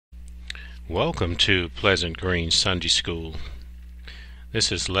Welcome to Pleasant Green Sunday School.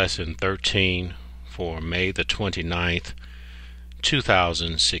 This is lesson 13 for May the 29th,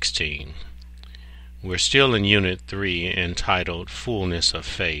 2016. We're still in Unit 3 entitled Fullness of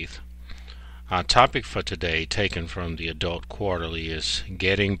Faith. Our topic for today, taken from the Adult Quarterly, is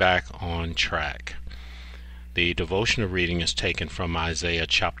Getting Back on Track. The devotional reading is taken from Isaiah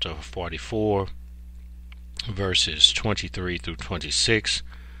chapter 44, verses 23 through 26.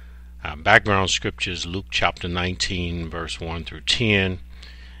 Our background scripture is Luke chapter 19, verse 1 through 10,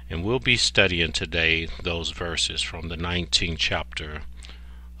 and we'll be studying today those verses from the 19th chapter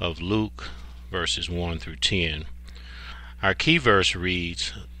of Luke, verses 1 through 10. Our key verse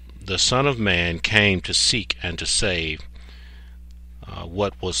reads, "The Son of Man came to seek and to save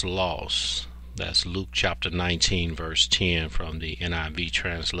what was lost." That's Luke chapter 19, verse 10 from the NIV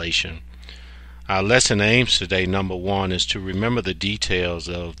translation. Our lesson aims today, number one, is to remember the details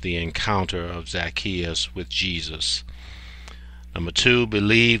of the encounter of Zacchaeus with Jesus. Number two,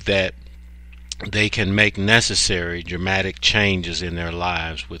 believe that they can make necessary dramatic changes in their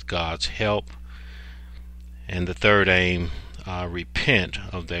lives with God's help. And the third aim, repent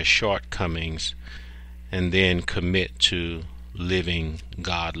of their shortcomings and then commit to living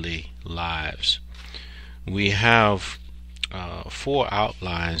godly lives. We have four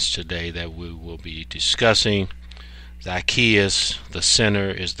outlines today that we will be discussing. Zacchaeus, the sinner,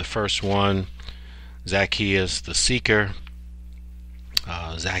 is the first one. Zacchaeus, the seeker.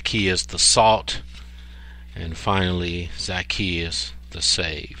 Zacchaeus, the salt. And finally, Zacchaeus, the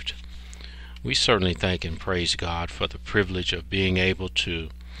saved. We certainly thank and praise God for the privilege of being able to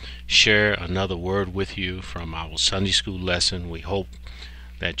share another word with you from our Sunday school lesson. We hope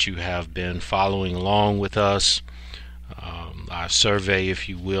that you have been following along with us. Our survey, if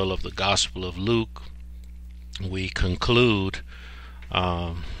you will, of the Gospel of Luke. We conclude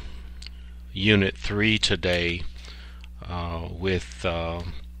Unit 3 today with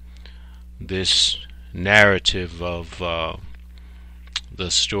this narrative of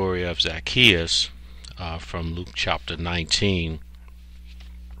the story of Zacchaeus from Luke chapter 19,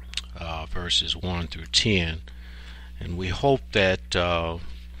 verses 1 through 10. And we hope that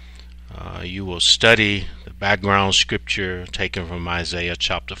you will study the background scripture taken from Isaiah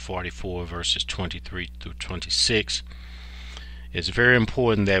chapter 44, verses 23 through 26. It's very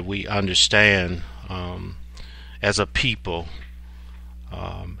important that we understand as a people,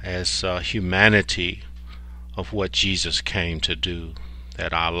 as humanity, of what Jesus came to do,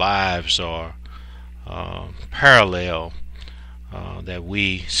 that our lives are parallel, that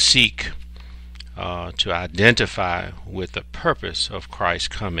we seek to identify with the purpose of Christ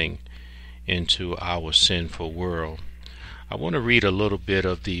coming into our sinful world. I want to read a little bit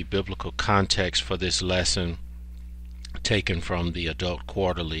of the biblical context for this lesson taken from the Adult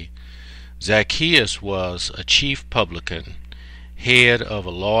Quarterly. Zacchaeus was a chief publican, head of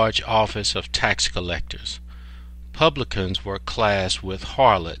a large office of tax collectors. Publicans were classed with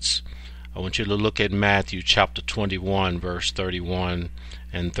harlots. I want you to look at Matthew chapter 21, verse 31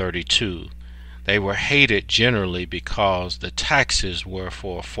 and 32. They were hated generally because the taxes were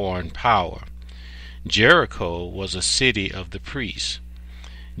for a foreign power. Jericho was a city of the priests.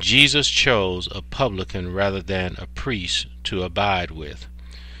 Jesus chose a publican rather than a priest to abide with.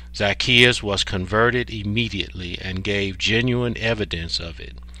 Zacchaeus was converted immediately and gave genuine evidence of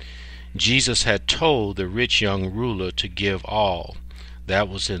it. Jesus had told the rich young ruler to give all. That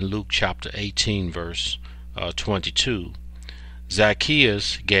was in Luke chapter 18, verse 22.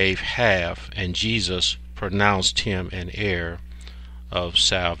 Zacchaeus gave half, and Jesus pronounced him an heir of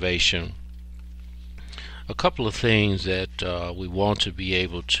salvation. A couple of things that we want to be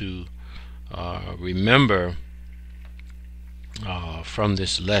able to remember from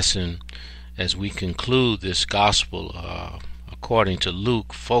this lesson as we conclude this gospel according to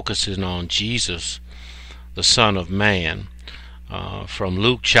Luke, focusing on Jesus, the Son of Man. From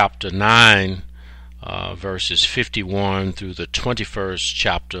Luke chapter 9, verses 51 through the 21st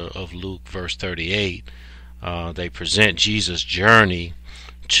chapter of Luke, verse 38, they present Jesus' journey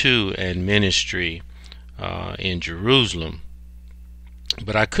to and ministry in Jerusalem.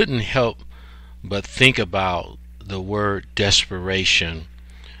 But I couldn't help but think about the word desperation.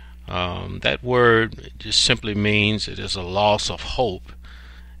 That word just simply means it is a loss of hope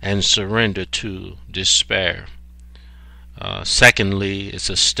and surrender to despair. Secondly, it's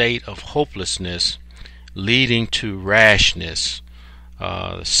a state of hopelessness leading to rashness.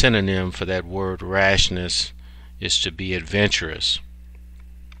 The synonym for that word rashness is to be adventurous.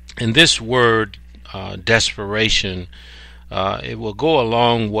 And this word desperation, it will go a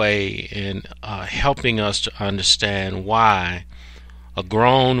long way in helping us to understand why a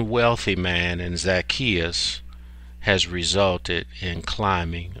grown wealthy man, and Zacchaeus has resulted in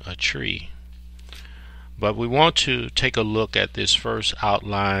climbing a tree. But we want to take a look at this first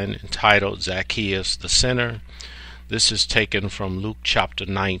outline entitled Zacchaeus the Sinner. This is taken from Luke chapter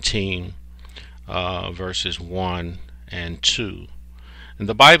 19, verses 1 and 2. And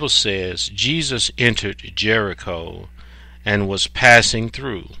the Bible says, Jesus entered Jericho and was passing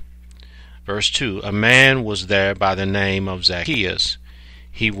through. Verse 2, a man was there by the name of Zacchaeus.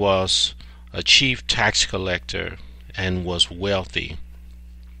 He was a chief tax collector and was wealthy.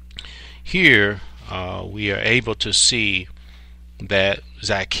 Here we are able to see that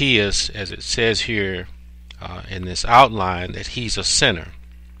Zacchaeus, as it says here in this outline, that he's a sinner.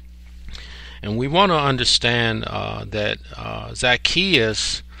 And we want to understand that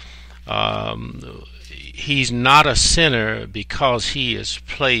Zacchaeus, he's not a sinner because he is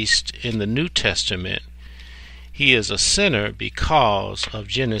placed in the New Testament. He is a sinner because of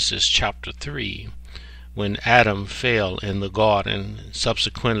Genesis chapter 3, when Adam fell in the garden.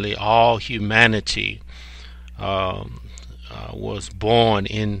 Subsequently, all humanity was born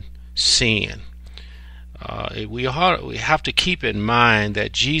in sin. We have to keep in mind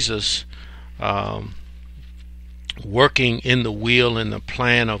that Jesus, working in the will and the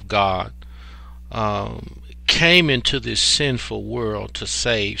plan of God, came into this sinful world to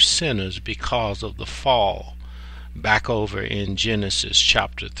save sinners because of the fall, back over in Genesis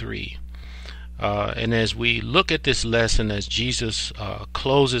chapter 3. And as we look at this lesson, as Jesus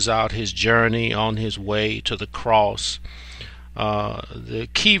closes out his journey on his way to the cross, the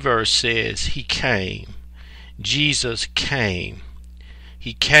key verse says he came. Jesus came.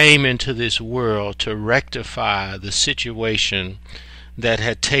 He came into this world to rectify the situation that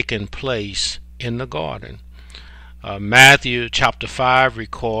had taken place in the garden. Matthew chapter 5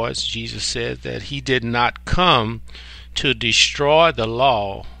 records, Jesus said that he did not come to destroy the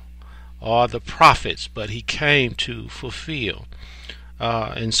law or the prophets, but he came to fulfill.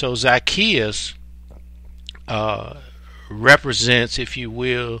 And so Zacchaeus represents, if you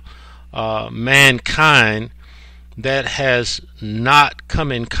will, mankind that has not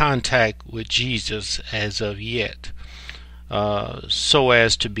come in contact with Jesus as of yet, so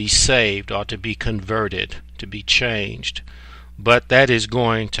as to be saved or to be converted, to be changed. But that is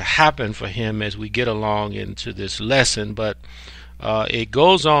going to happen for him as we get along into this lesson. But it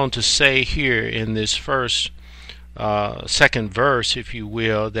goes on to say here in this second verse, if you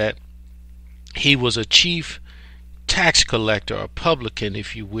will, that he was a chief tax collector, a publican,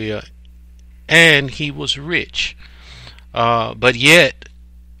 if you will, and he was rich. But yet,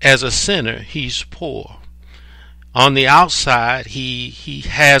 as a sinner, he's poor. On the outside, he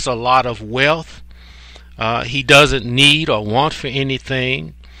has a lot of wealth. He doesn't need or want for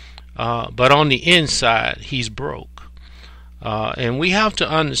anything. But on the inside, he's broke. And we have to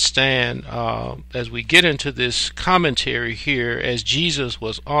understand, as we get into this commentary here, as Jesus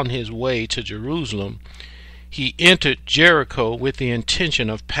was on his way to Jerusalem, he entered Jericho with the intention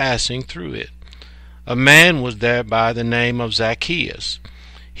of passing through it. A man was there by the name of Zacchaeus.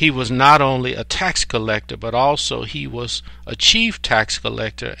 He was not only a tax collector, but also he was a chief tax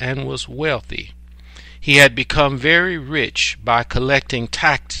collector and was wealthy. He had become very rich by collecting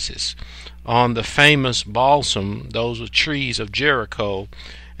taxes on the famous balsam, those were trees of Jericho,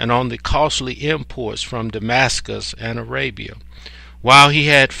 and on the costly imports from Damascus and Arabia. While he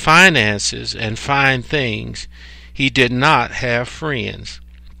had finances and fine things, he did not have friends.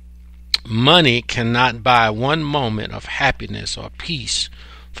 Money cannot buy one moment of happiness or peace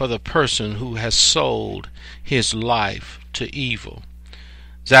for the person who has sold his life to evil.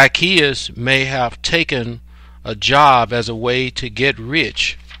 Zacchaeus may have taken a job as a way to get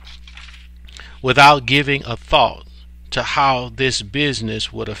rich without giving a thought to how this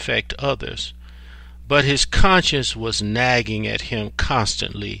business would affect others. But his conscience was nagging at him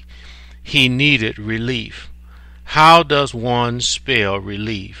constantly. He needed relief. How does one spell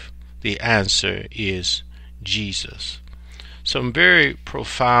relief? The answer is Jesus. Some very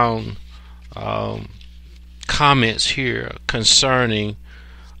profound comments here concerning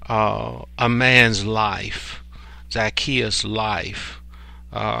a man's life, Zacchaeus' life.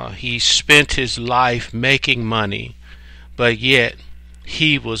 He spent his life making money, but yet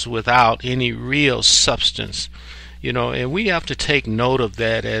he was without any real substance. And we have to take note of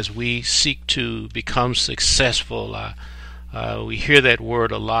that as we seek to become successful. We hear that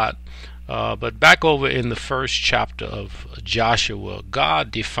word a lot. But back over in the first chapter of Joshua,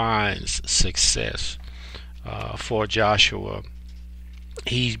 God defines success for Joshua.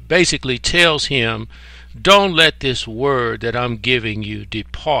 He basically tells him, don't let this word that I'm giving you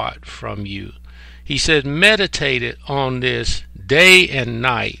depart from you. He said, meditate on this day and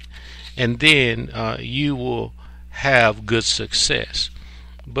night, and then you will have good success.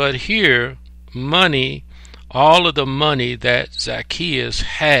 But here, money, all of the money that Zacchaeus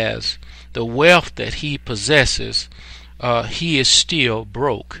has, the wealth that he possesses, he is still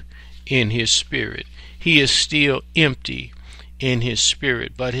broke in his spirit. He is still empty in his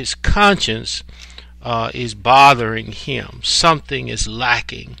spirit, but his conscience is bothering him. Something is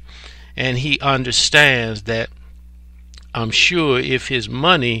lacking, and he understands that, I'm sure, if his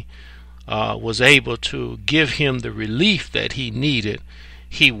money was able to give him the relief that he needed,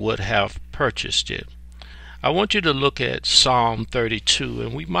 he would have purchased it. I want you to look at Psalm 32,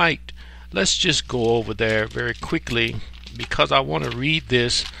 and let's just go over there very quickly, because I want to read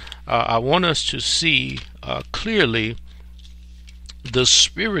this. I want us to see clearly the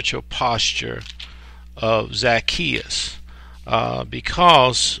spiritual posture of Zacchaeus,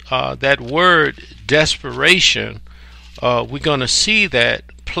 because that word desperation, we're going to see that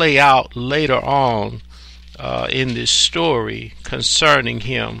play out later on in this story concerning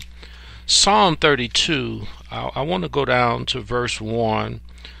him. Psalm 32, I want to go down to verse 1.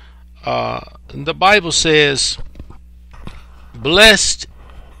 The Bible says, "Blessed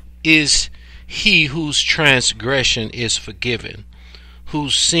is he whose transgression is forgiven,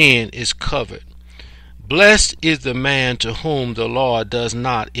 whose sin is covered. Blessed is the man to whom the Lord does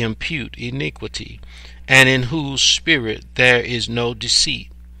not impute iniquity, and in whose spirit there is no deceit."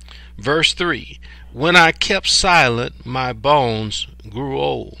 Verse 3, "When I kept silent, my bones grew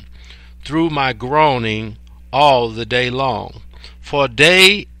old, through my groaning all the day long. For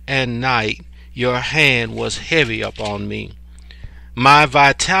day and night your hand was heavy upon me. My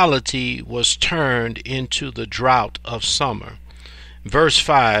vitality was turned into the drought of summer." Verse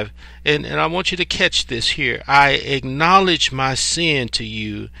 5, and I want you to catch this here. "I acknowledge my sin to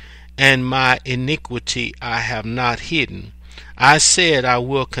you, and my iniquity I have not hidden. I said, I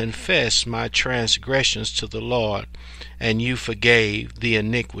will confess my transgressions to the Lord, and you forgave the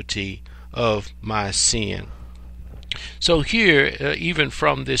iniquity of my sin." So here, even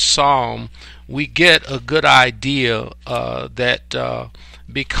from this psalm, we get a good idea that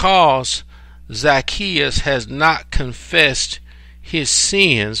because Zacchaeus has not confessed his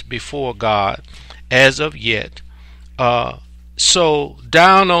sins before God as of yet, so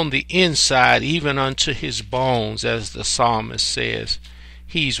down on the inside, even unto his bones, as the psalmist says,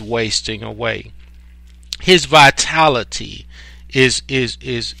 he's wasting away. His vitality is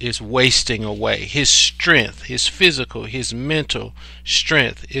wasting away. His strength, his physical, his mental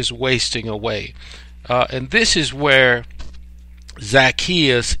strength is wasting away. And this is where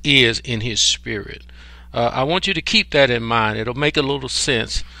Zacchaeus is in his spirit. I want you to keep that in mind. It'll make a little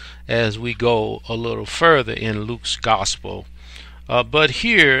sense as we go a little further in Luke's gospel. But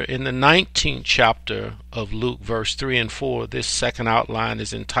here in the 19th chapter of Luke, verse 3 and 4, this second outline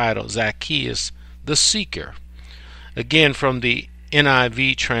is entitled Zacchaeus the Seeker. Again, from the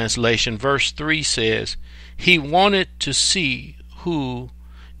NIV translation, verse 3 says, "He wanted to see who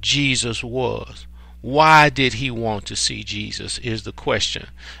Jesus was." Why did he want to see Jesus is the question.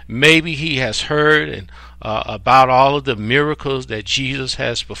 Maybe he has heard about all of the miracles that Jesus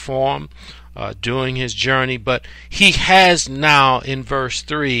has performed during his journey, but he has now, in verse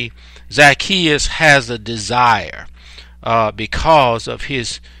 3, Zacchaeus has a desire because of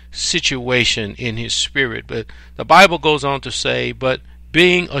his situation in his spirit. But the Bible goes on to say, "But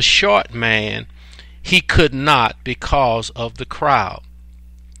being a short man, he could not because of the crowd."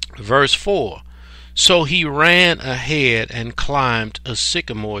 Verse 4, "So he ran ahead and climbed a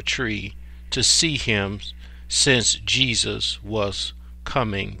sycamore tree to see him, since Jesus was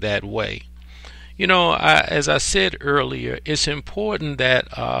coming that way." You know, as I said earlier, it's important that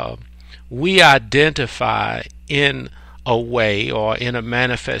we identify in a way or in a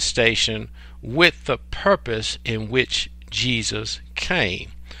manifestation with the purpose in which Jesus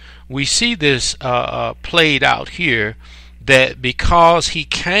came. We see this played out here, that because he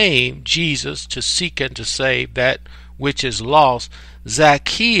came, Jesus, to seek and to save that which is lost,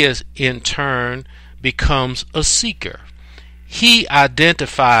 Zacchaeus in turn becomes a seeker. He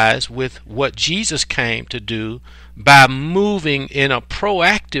identifies with what Jesus came to do by moving in a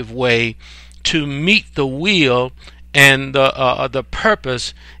proactive way to meet the will and the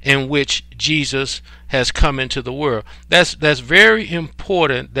purpose in which Jesus has come into the world. That's very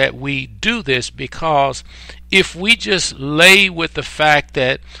important that we do this, because if we just lay with the fact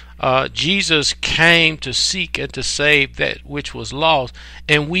that Jesus came to seek and to save that which was lost,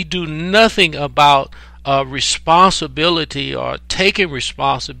 and we do nothing about responsibility or taking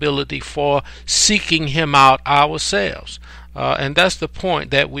responsibility for seeking him out ourselves. And that's the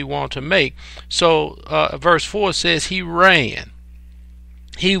point that we want to make. So verse 4 says he ran.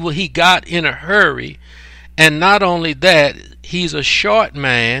 He got in a hurry, and not only that, he's a short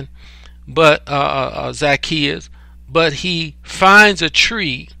man, but Zacchaeus, but he finds a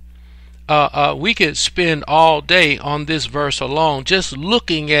tree. We could spend all day on this verse alone, just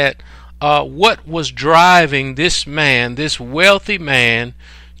looking at what was driving this man, this wealthy man,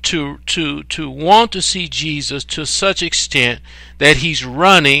 to want to see Jesus to such extent that he's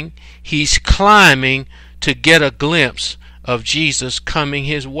running, he's climbing to get a glimpse of Jesus coming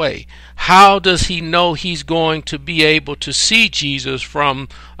his way. How does he know he's going to be able to see Jesus from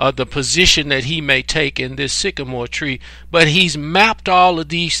the position that he may take in this sycamore tree? But he's mapped all of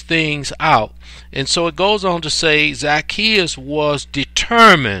these things out. And so it goes on to say Zacchaeus was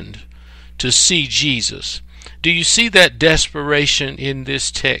determined to see Jesus. Do you see that desperation in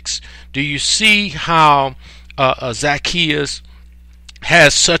this text? Do you see how Zacchaeus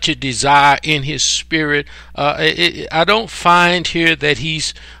has such a desire in his spirit? I don't find here that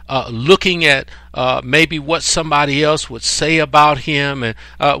he's looking at maybe what somebody else would say about him. And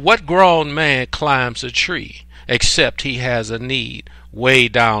what grown man climbs a tree except he has a need way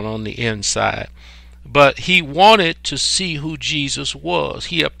down on the inside? But he wanted to see who Jesus was.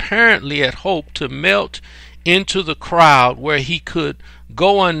 He apparently had hoped to melt into the crowd where he could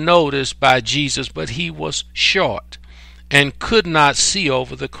go unnoticed by Jesus, but he was short and could not see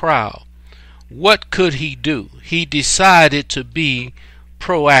over the crowd. What could he do? He decided to be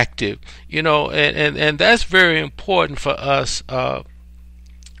proactive. And that's very important for us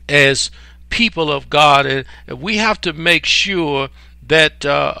as people of God. And we have to make sure that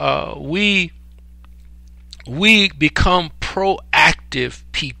we become proactive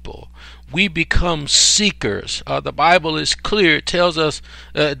people. We become seekers. The Bible is clear. It tells us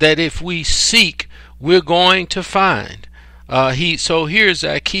that if we seek, we're going to find. So here's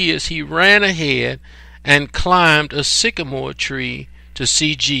Zacchaeus. He ran ahead and climbed a sycamore tree to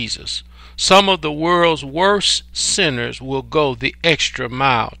see Jesus. Some of the world's worst sinners will go the extra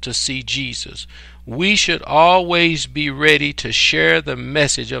mile to see Jesus. We should always be ready to share the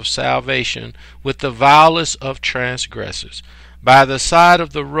message of salvation with the vilest of transgressors. By the side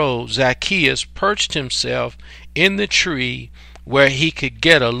of the road, Zacchaeus perched himself in the tree where he could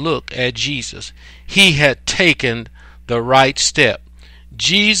get a look at Jesus. He had taken the right step.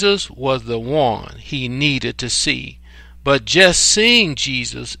 Jesus was the one he needed to see. But just seeing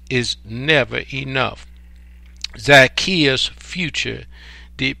Jesus is never enough. Zacchaeus' future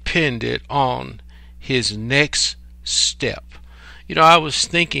depended on his next step. I was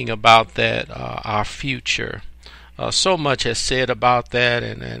thinking about that, our future. So much has said about that,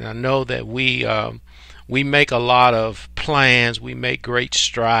 and I know that we make a lot of plans. We make great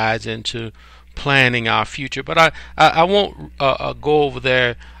strides into planning our future. But I won't go over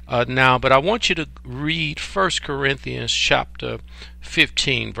there now, but I want you to read 1 Corinthians chapter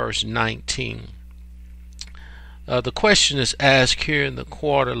 15, verse 19. The question is asked here in the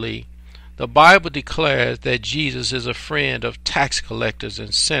quarterly. The Bible declares that Jesus is a friend of tax collectors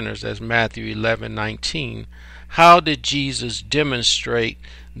and sinners, as Matthew 11:19. How did Jesus demonstrate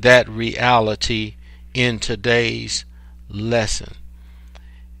that reality in today's lesson?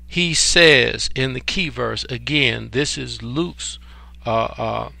 He says in the key verse, again, this is Luke's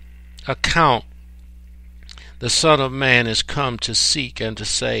account. The Son of Man is come to seek and to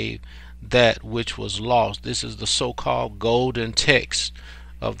save that which was lost. This is the so-called golden text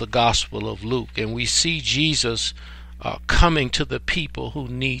of the Gospel of Luke. And we see Jesus coming to the people who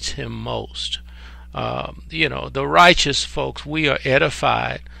needs him most. The righteous folks, we are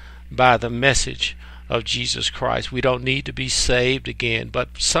edified by the message of Jesus Christ. We don't need to be saved again, but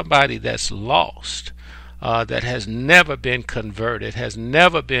somebody that's lost, that has never been converted, has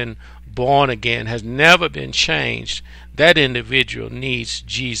never been born again, has never been changed, that individual needs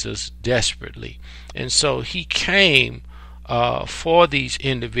Jesus desperately. And so he came for these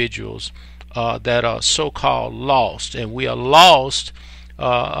individuals that are so-called lost. And we are lost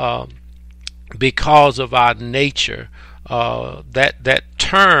because of our nature. That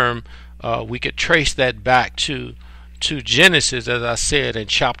term, we could trace that back to Genesis, as I said in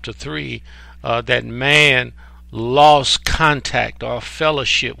chapter 3, that man lost contact or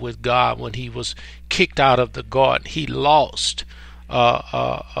fellowship with God when he was kicked out of the garden. He lost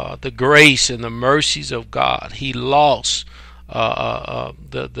the grace and the mercies of God. He lost the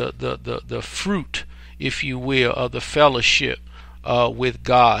fruit, if you will, of the fellowship with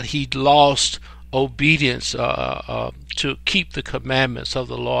God. He lost obedience to keep the commandments of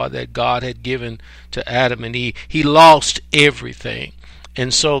the Lord that God had given to Adam and Eve. He lost everything.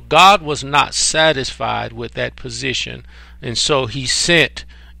 And so God was not satisfied with that position. And so he sent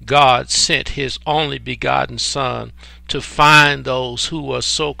God sent his only begotten Son to find those who were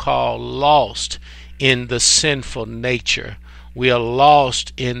so-called lost in the sinful nature. We are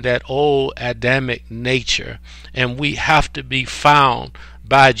lost in that old Adamic nature, and we have to be found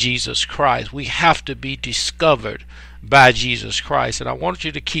by Jesus Christ. We have to be discovered by Jesus Christ, and I want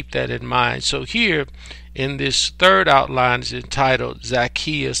you to keep that in mind. So here in this third outline is entitled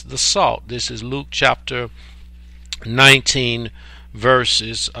Zacchaeus the Salt. This is Luke chapter 19,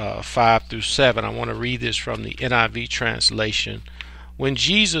 verses 5 through 7. I want to read this from the NIV translation. When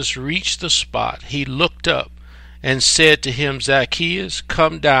Jesus reached the spot, he looked up and said to him, Zacchaeus,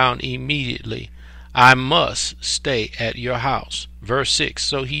 come down immediately. I must stay at your house. Verse 6.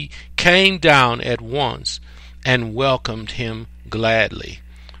 So he came down at once and welcomed him gladly.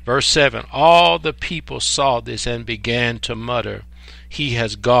 Verse 7. All the people saw this and began to mutter, he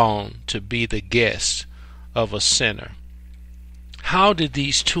has gone to be the guest of a sinner. How did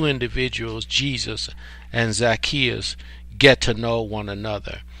these two individuals, Jesus and Zacchaeus, get to know one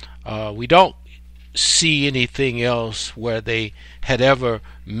another? We don't see anything else where they had ever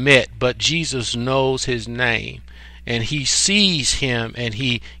met, but Jesus knows his name, and he sees him, and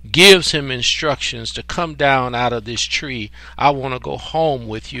he gives him instructions to come down out of this tree. I want to go home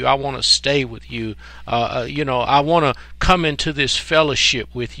with you. I want to stay with you. I want to come into this fellowship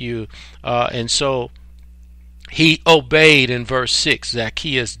with you. And so he obeyed in verse 6.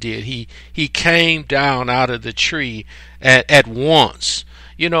 Zacchaeus did. He came down out of the tree at once.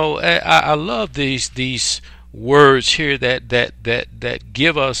 I love these words here that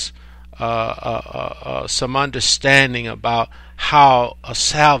give us some understanding about how a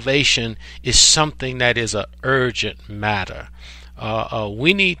salvation is something that is an urgent matter.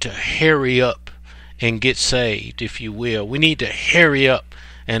 We need to hurry up and get saved, if you will. We need to hurry up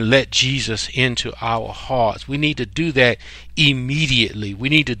and let Jesus into our hearts. We need to do that immediately. We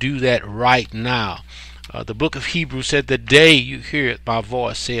need to do that right now. The book of Hebrews said, the day you hear my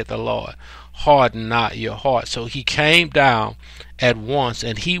voice, saith the Lord, harden not your heart. So he came down at once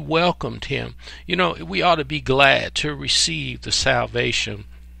and he welcomed him. We ought to be glad to receive the salvation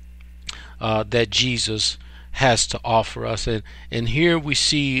that Jesus has to offer us. And here we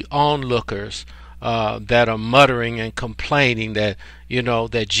see onlookers that are muttering and complaining that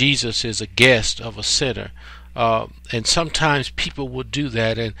that Jesus is a guest of a sinner. And sometimes people will do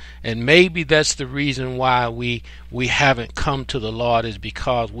that, and maybe that's the reason why we haven't come to the Lord, is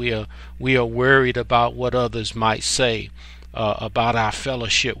because we are worried about what others might say about our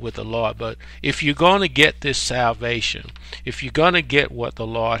fellowship with the Lord. But if you're going to get this salvation, if you're going to get what the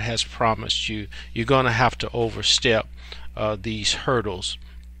Lord has promised you, you're going to have to overstep these hurdles.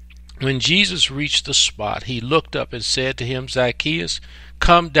 When Jesus reached the spot, he looked up and said to him, Zacchaeus,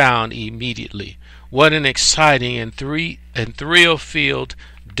 come down immediately. What an exciting and thrill-filled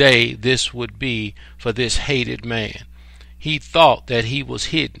day this would be for this hated man. He thought that he was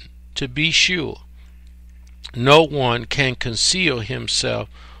hidden. To be sure, no one can conceal himself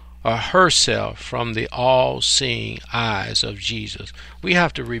or herself from the all-seeing eyes of Jesus. We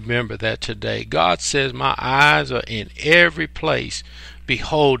have to remember that today. God says, my eyes are in every place,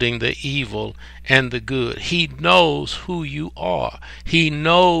 beholding the evil and the good. He knows who you are. He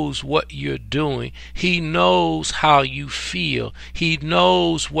knows what you're doing. He knows how you feel. He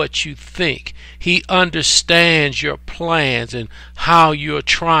knows what you think. He understands your plans and how you're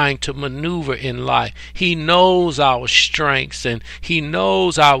trying to maneuver in life. He knows our strengths and he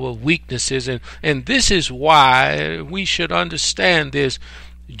knows our weaknesses. And this is why we should understand this.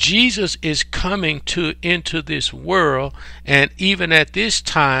 Jesus is coming into this world, and even at this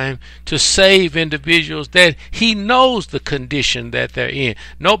time, to save individuals that he knows the condition that they're in.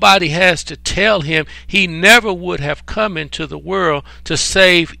 Nobody has to tell him. He never would have come into the world to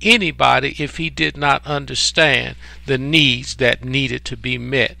save anybody if he did not understand the needs that needed to be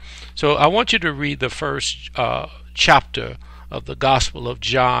met. So I want you to read the first chapter of the Gospel of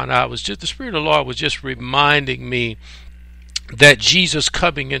John. The Spirit of the Lord was just reminding me that Jesus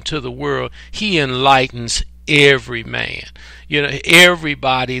coming into the world, he enlightens every man.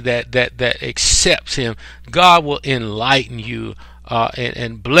 Everybody that accepts him, God will enlighten you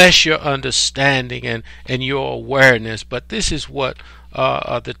and bless your understanding and your awareness. But this is what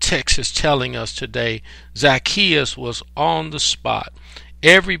the text is telling us today. Zacchaeus was on the spot.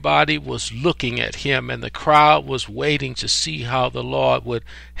 Everybody was looking at him, and the crowd was waiting to see how the Lord would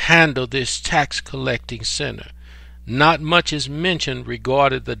handle this tax collecting sinner. Not much is mentioned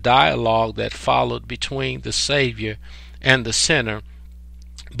regarding the dialogue that followed between the Savior and the sinner,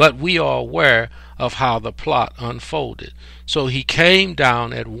 but we are aware of how the plot unfolded. So he came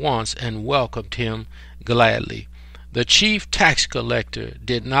down at once and welcomed him gladly. The chief tax collector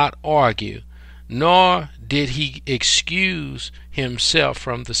did not argue, nor did he excuse himself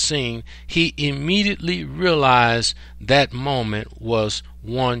from the scene. He immediately realized that moment was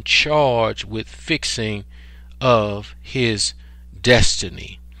one charged with fixing of his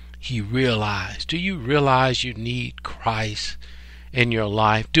destiny. He realized. Do you realize you need Christ in your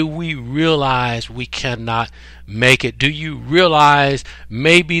life? Do we realize we cannot make it? Do you realize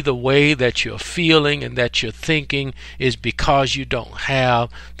maybe the way that you're feeling and that you're thinking is because you don't have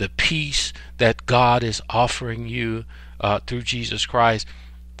the peace that God is offering you through Jesus Christ?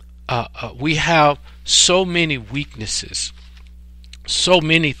 We have so many weaknesses, so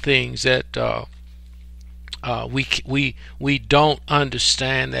many things that we don't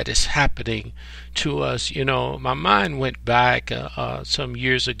understand that is happening to us. You know, my mind went back some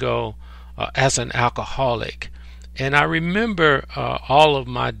years ago as an alcoholic, and I remember all of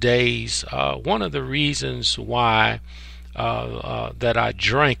my days. One of the reasons why that I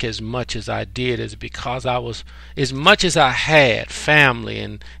drank as much as I did is because I was, as much as I had family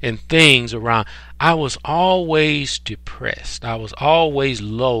and things around, I was always depressed. I was always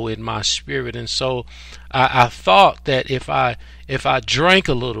low in my spirit, and so I thought that if I drank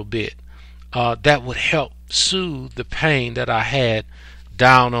a little bit, that would help soothe the pain that I had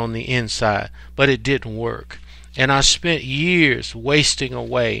down on the inside, but it didn't work. And I spent years wasting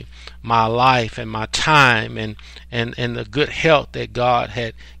away my life and my time and the good health that God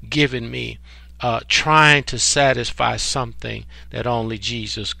had given me, trying to satisfy something that only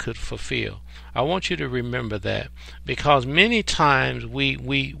Jesus could fulfill. I want you to remember that, because many times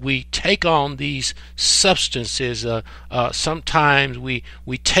we take on these substances. Sometimes we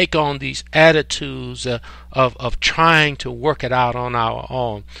take on these attitudes of trying to work it out on our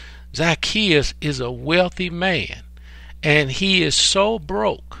own. Zacchaeus is a wealthy man, and he is so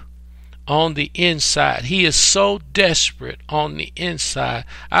broke on the inside. He is so desperate on the inside.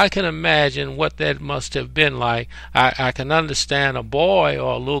 I can imagine what that must have been like. I can understand a boy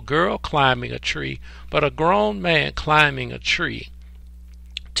or a little girl climbing a tree, but a grown man climbing a tree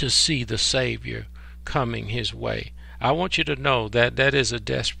to see the Savior coming his way. I want you to know that that is a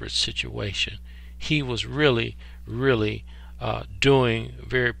desperate situation. He was really doing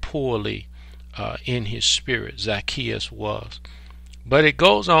very poorly in his spirit. Zacchaeus was. But it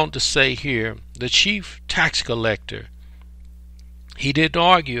goes on to say here, the chief tax collector, he didn't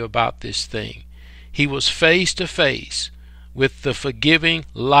argue about this thing. He was face to face with the forgiving,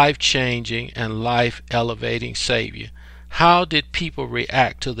 life-changing, and life-elevating Savior. How did people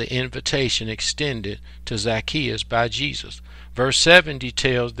react to the invitation extended to Zacchaeus by Jesus? Verse 7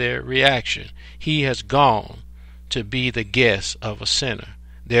 details their reaction. He has gone to be the guest of a sinner.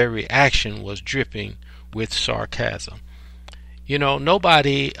 Their reaction was dripping with sarcasm. You know,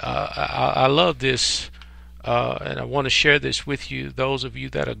 nobody, I love this, and I want to share this with you, those of you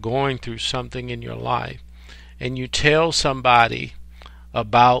that are going through something in your life, and you tell somebody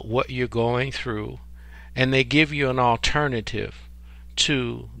about what you're going through, and they give you an alternative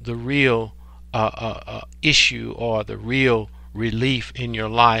to the real issue or the real relief in your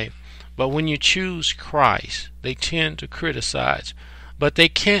life. But when you choose Christ, they tend to criticize. But they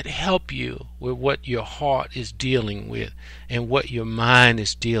can't help you with what your heart is dealing with and what your mind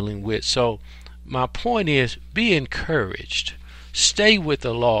is dealing with. So my point is, be encouraged. Stay with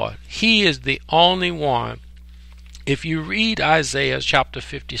the Lord. He is the only one. If you read Isaiah chapter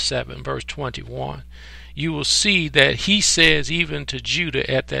 57, verse 21, you will see that he says even to Judah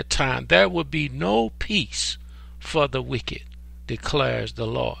at that time, there will be no peace for the wicked, declares the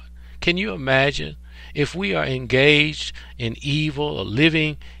Lord. Can you imagine? If we are engaged in evil, or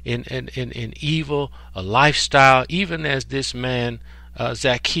living in evil, a lifestyle, even as this man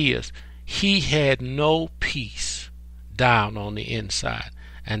Zacchaeus, he had no peace down on the inside.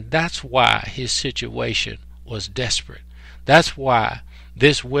 And that's why his situation was desperate. That's why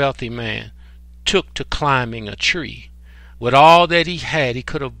this wealthy man took to climbing a tree. With all that he had, he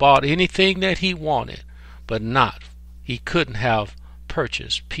could have bought anything that he wanted, but not. He couldn't have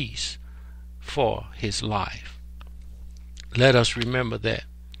purchased peace for his life. Let us remember that.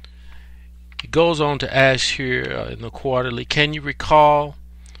 He goes on to ask here in the quarterly, can you recall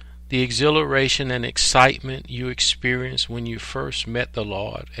the exhilaration and excitement you experienced when you first met the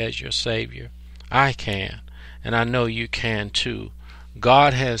Lord as your Savior? I can, and I know you can too.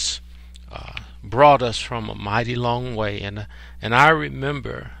 God has brought us from a mighty long way, and I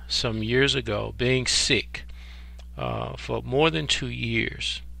remember some years ago being sick for more than 2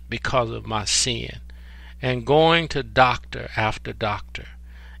 years because of my sin, and going to doctor after doctor,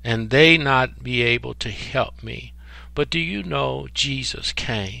 and they not be able to help me. But do you know Jesus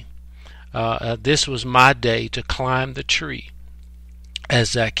came? This was my day to climb the tree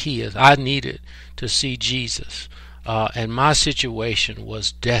as Zacchaeus. I needed to see Jesus, and my situation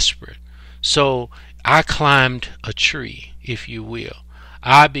was desperate. So I climbed a tree, if you will.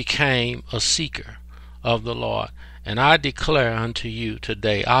 I became a seeker of the Lord. And I declare unto you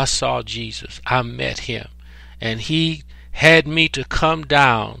today, I saw Jesus, I met him, and he had me to come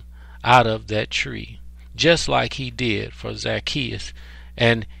down out of that tree, just like he did for Zacchaeus.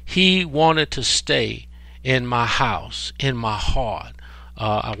 And he wanted to stay in my house, in my heart.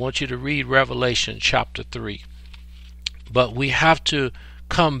 I want you to read Revelation chapter 3. But we have to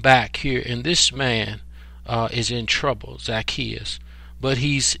come back here, and this man is in trouble, Zacchaeus, but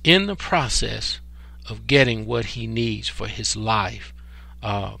he's in the process of getting what he needs for his life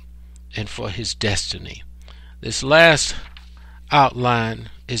and for his destiny. This last outline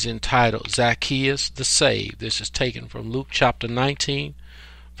is entitled Zacchaeus the Saved. This is taken from Luke chapter 19,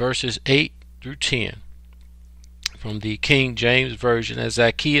 verses 8 through 10. From the King James Version, as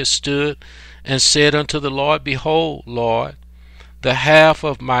Zacchaeus stood and said unto the Lord, Behold, Lord, the half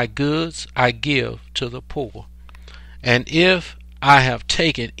of my goods I give to the poor. And if I have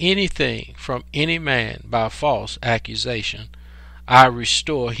taken anything from any man by false accusation, I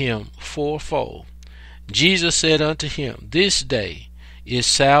restore him fourfold. Jesus said unto him, This day is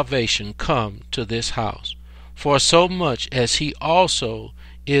salvation come to this house, for so much as he also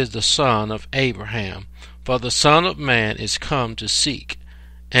is the son of Abraham. For the Son of Man is come to seek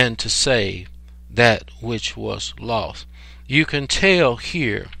and to save that which was lost. You can tell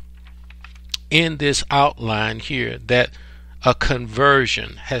here in this outline here that a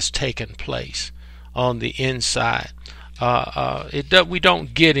conversion has taken place on the inside. We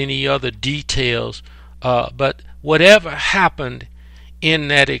don't get any other details, but whatever happened in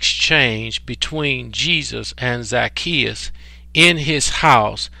that exchange between Jesus and Zacchaeus in his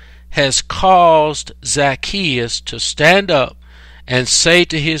house has caused Zacchaeus to stand up and say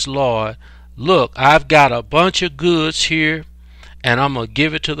to his Lord, Look, I've got a bunch of goods here, and I'm going to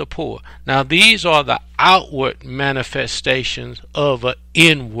give it to the poor. Now, these are the outward manifestations of an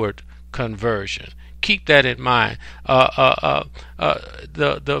inward conversion. Keep that in mind. The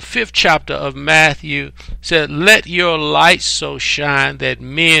 5th chapter of Matthew said, Let your light so shine that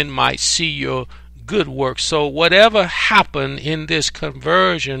men might see your good works. So whatever happened in this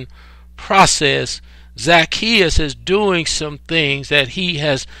conversion process, Zacchaeus is doing some things that he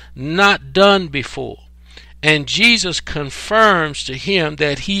has not done before. And Jesus confirms to him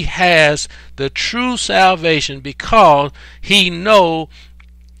that he has the true salvation because he knows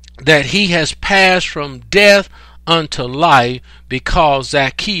that he has passed from death unto life, because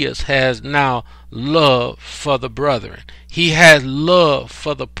Zacchaeus has now love for the brethren. He has love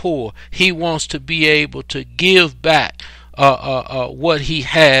for the poor. He wants to be able to give back what he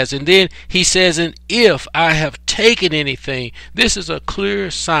has. And then he says, and if I have taken anything, this is a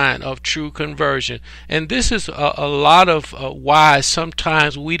clear sign of true conversion. And this is a lot of why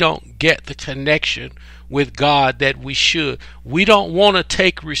sometimes we don't get the connection with God that we should. We don't want to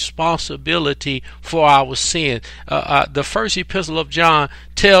take responsibility for our sin. The first epistle of John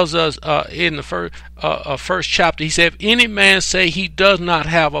tells us in the first chapter, he said, if any man say he does not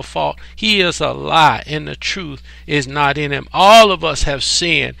have a fault, he is a lie, and the truth is not in him. All of us have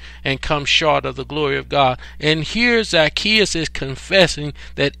sinned and come short of the glory of God. And here Zacchaeus is confessing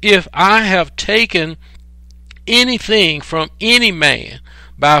that if I have taken anything from any man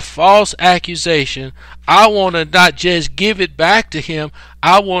by false accusation, I want to not just give it back to him,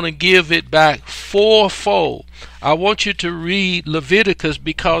 I want to give it back fourfold. I want you to read Leviticus,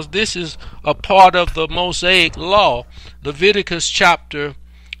 because this is a part of the Mosaic law. Leviticus chapter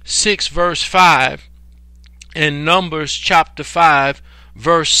 6 verse 5 and Numbers chapter 5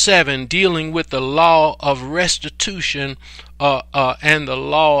 verse 7, dealing with the law of restitution and the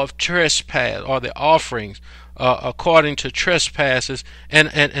law of trespass, or the offerings according to trespasses,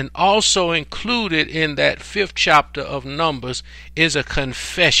 and also included in that 5th chapter of Numbers is a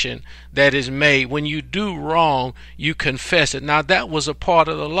confession that is made. When you do wrong, you confess it. Now that was a part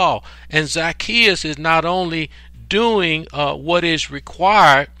of the law, and Zacchaeus is not only doing what is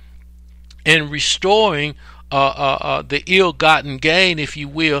required and restoring the ill-gotten gain, if you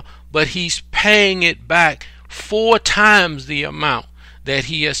will, but he's paying it back 4 times the amount that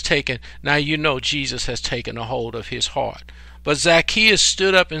he has taken. Now you know Jesus has taken a hold of his heart. But Zacchaeus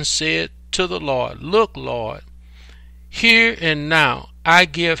stood up and said to the Lord, Look, Lord, here and now I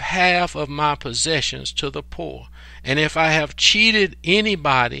give half of my possessions to the poor. And if I have cheated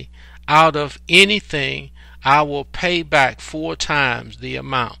anybody out of anything, I will pay back 4 times the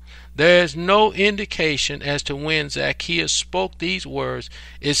amount. There is no indication as to when Zacchaeus spoke these words.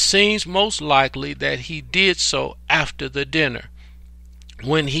 It seems most likely that he did so after the dinner,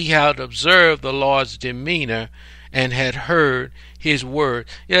 when he had observed the Lord's demeanor and had heard his word.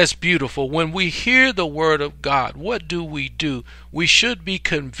 That's beautiful. When we hear the word of God, what do? We should be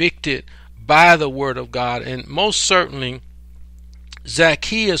convicted by the word of God, and most certainly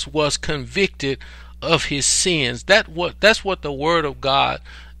Zacchaeus was convicted of his sins. That's what the word of God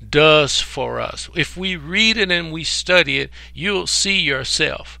does for us. If we read it and we study it, you'll see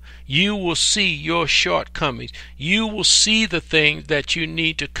yourself. You will see your shortcomings. You will see the things that you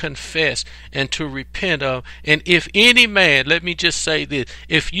need to confess and to repent of. And if any man, let me just say this,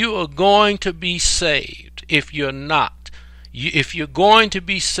 if you are going to be saved, if you're not, if you're going to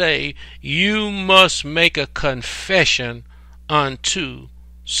be saved, you must make a confession unto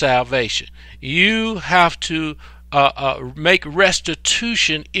salvation. You have to make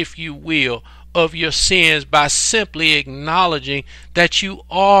restitution, if you will, of your sins by simply acknowledging that you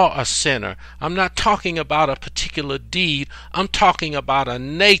are a sinner. I'm not talking about a particular deed. I'm talking about a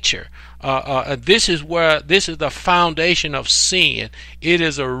nature. This is the foundation of sin. It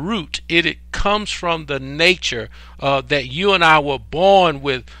is a root. It comes from the nature that you and I were born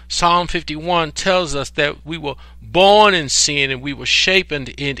with. Psalm 51 tells us that we were born in sin and we were shapen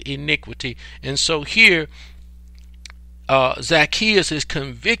in iniquity. And so here, Zacchaeus is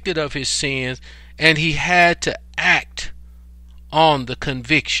convicted of his sins, and he had to act on the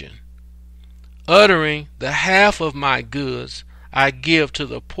conviction. Uttering the half of my goods I give to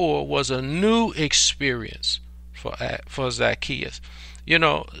the poor was a new experience for Zacchaeus.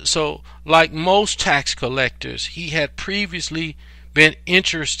 So like most tax collectors, he had previously been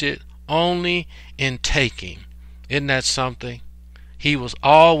interested only in taking. Isn't that something? He was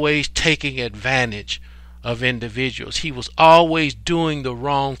always taking advantage of individuals. He was always doing the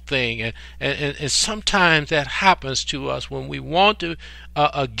wrong thing, and sometimes that happens to us when we want to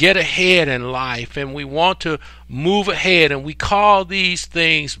get ahead in life and we want to move ahead, and we call these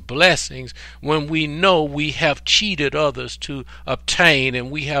things blessings when we know we have cheated others to obtain, and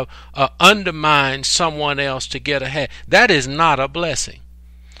we have undermined someone else to get ahead. That is not a blessing.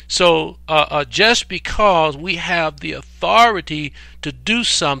 So just because we have the authority to do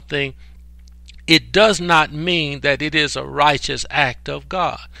something, it does not mean that it is a righteous act of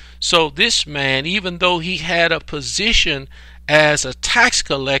God. So this man, even though he had a position as a tax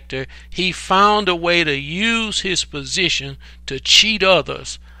collector, he found a way to use his position to cheat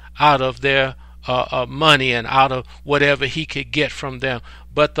others out of their money and out of whatever he could get from them.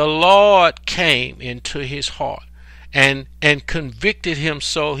 But the Lord came into his heart and convicted him.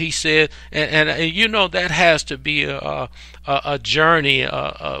 So he said, and that has to be a journey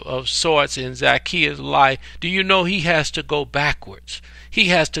of sorts in Zacchaeus' life. Do you know he has to go backwards? He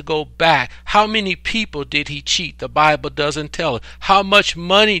has to go back. How many people did he cheat? The Bible doesn't tell us. How much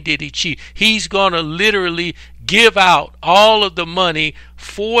money did he cheat? He's going to literally give out all of the money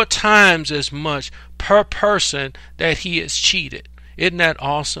 4 times as much per person that he has cheated. Isn't that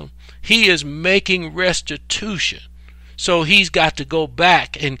awesome? He is making restitution. So he's got to go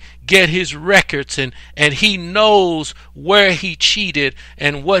back and get his records, and he knows where he cheated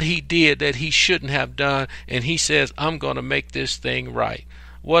and what he did that he shouldn't have done. And he says, I'm going to make this thing right.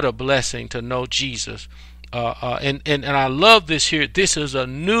 What a blessing to know Jesus. And I love this here. This is a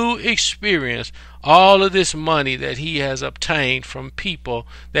new experience. All of this money that he has obtained from people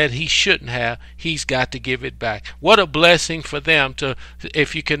that he shouldn't have, he's got to give it back. What a blessing for them to,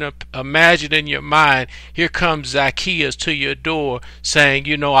 if you can imagine in your mind, here comes Zacchaeus to your door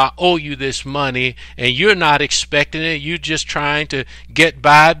saying, I owe you this money, and you're not expecting it. You're just trying to get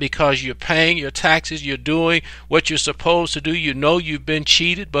by because you're paying your taxes. You're doing what you're supposed to do. You know you've been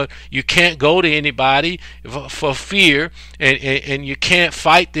cheated, but you can't go to anybody for fear, and you can't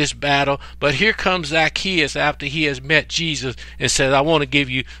fight this battle. But here comes Zacchaeus after he has met Jesus and says, I want to give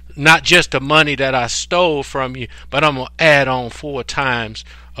you not just the money that I stole from you, but I'm going to add on 4 times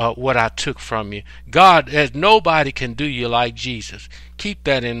what I took from you. God, as nobody can do you like Jesus. Keep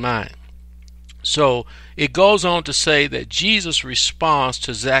that in mind. So it goes on to say that Jesus' response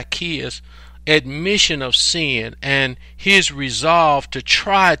to Zacchaeus' admission of sin and his resolve to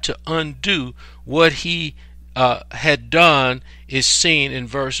try to undo what he had done is seen in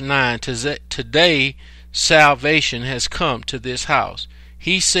verse 9. Today salvation has come to this house.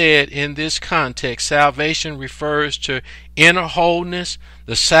 He said in this context, salvation refers to inner wholeness,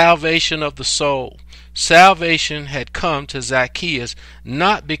 the salvation of the soul. Salvation had come to Zacchaeus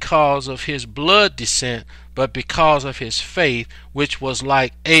not because of his blood descent, but because of his faith, which was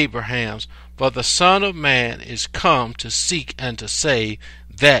like Abraham's. For the Son of Man is come to seek and to save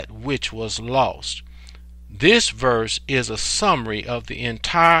that which was lost. This verse is a summary of the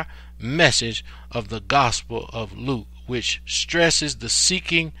entire message of the Gospel of Luke, which stresses the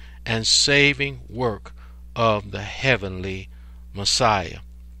seeking and saving work of the heavenly Messiah.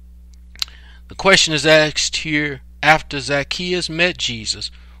 The question is asked here: after Zacchaeus met Jesus,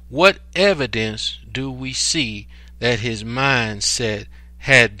 what evidence do we see that his mindset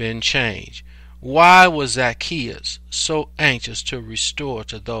had been changed? Why was Zacchaeus so anxious to restore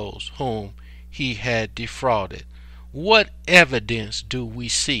to those whom he had defrauded? What evidence do we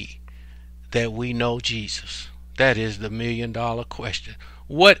see that we know Jesus? That is the $1,000,000 question.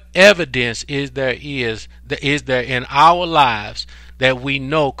 What evidence is there in our lives that we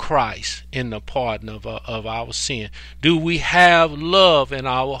know Christ in the pardon of our sin? Do we have love in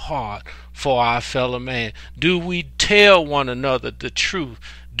our heart for our fellow man? Do we tell one another the truth?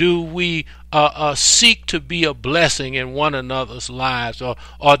 Do we seek to be a blessing in one another's lives, or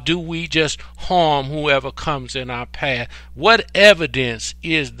do we just harm whoever comes in our path? What evidence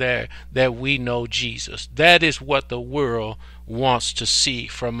is there that we know Jesus? That is what the world wants to see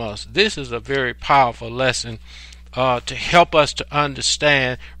from us. This is a very powerful lesson to help us to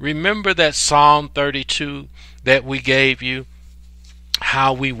understand. Remember that Psalm 32 that we gave you,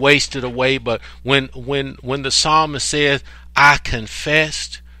 how we wasted away, but when the psalmist says, I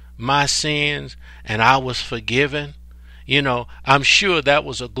confessed my sins and I was forgiven, I'm sure that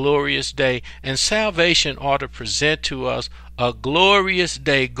was a glorious day, and salvation ought to present to us a glorious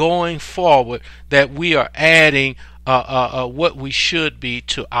day going forward, that we are adding what we should be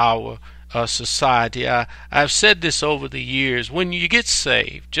to our society. I've said this over the years. When you get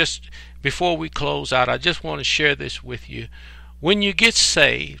saved, just before we close out, I just want to share this with you. When you get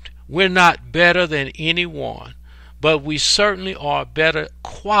saved, we're not better than anyone, but we certainly are a better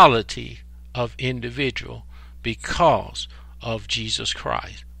quality of individual because of Jesus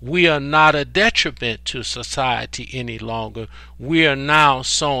Christ. We are not a detriment to society any longer. We are now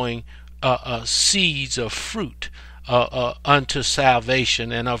sowing seeds of fruit unto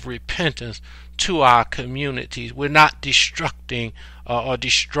salvation and of repentance to our communities. We're not destructing or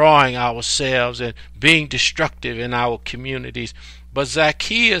destroying ourselves and being destructive in our communities. But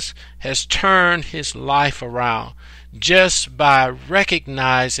Zacchaeus has turned his life around just by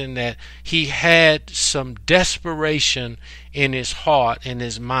recognizing that he had some desperation in his heart and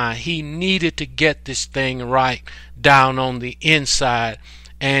his mind. He needed to get this thing right down on the inside,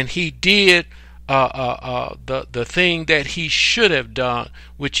 and he did the thing that he should have done,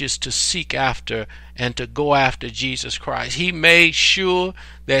 which is to seek after and to go after Jesus Christ. He made sure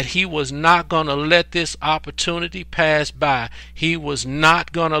that he was not going to let this opportunity pass by. He was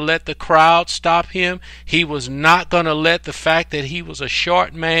not going to let the crowd stop him. He was not going to let the fact that he was a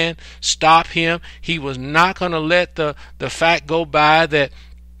short man stop him. He was not going to let the fact go by that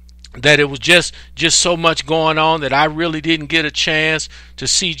it was just so much going on that I really didn't get a chance to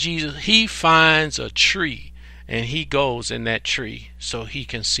see Jesus. He finds a tree and he goes in that tree so he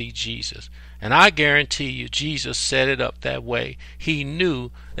can see Jesus. And I guarantee you, Jesus set it up that way. He knew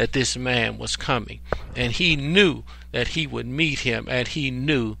that this man was coming, and he knew that he would meet him, and he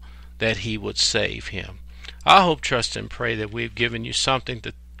knew that he would save him. I hope, trust, and pray that we've given you something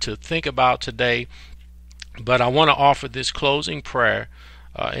to think about today. But I want to offer this closing prayer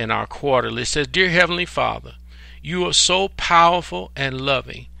in our quarterly. It says, Dear Heavenly Father, you are so powerful and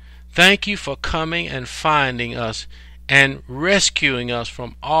loving. Thank you for coming and finding us and rescuing us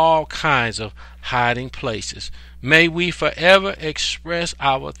from all kinds of hiding places. May we forever express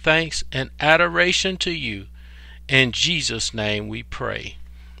our thanks and adoration to you. In Jesus' name we pray.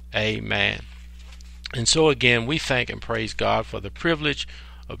 Amen. And so again, we thank and praise God for the privilege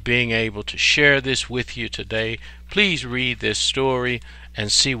of being able to share this with you today. Please read this story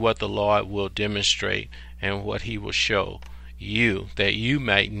and see what the Lord will demonstrate and what he will show you that you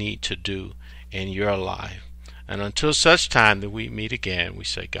might need to do in your life. And until such time that we meet again, we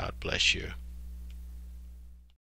say God bless you.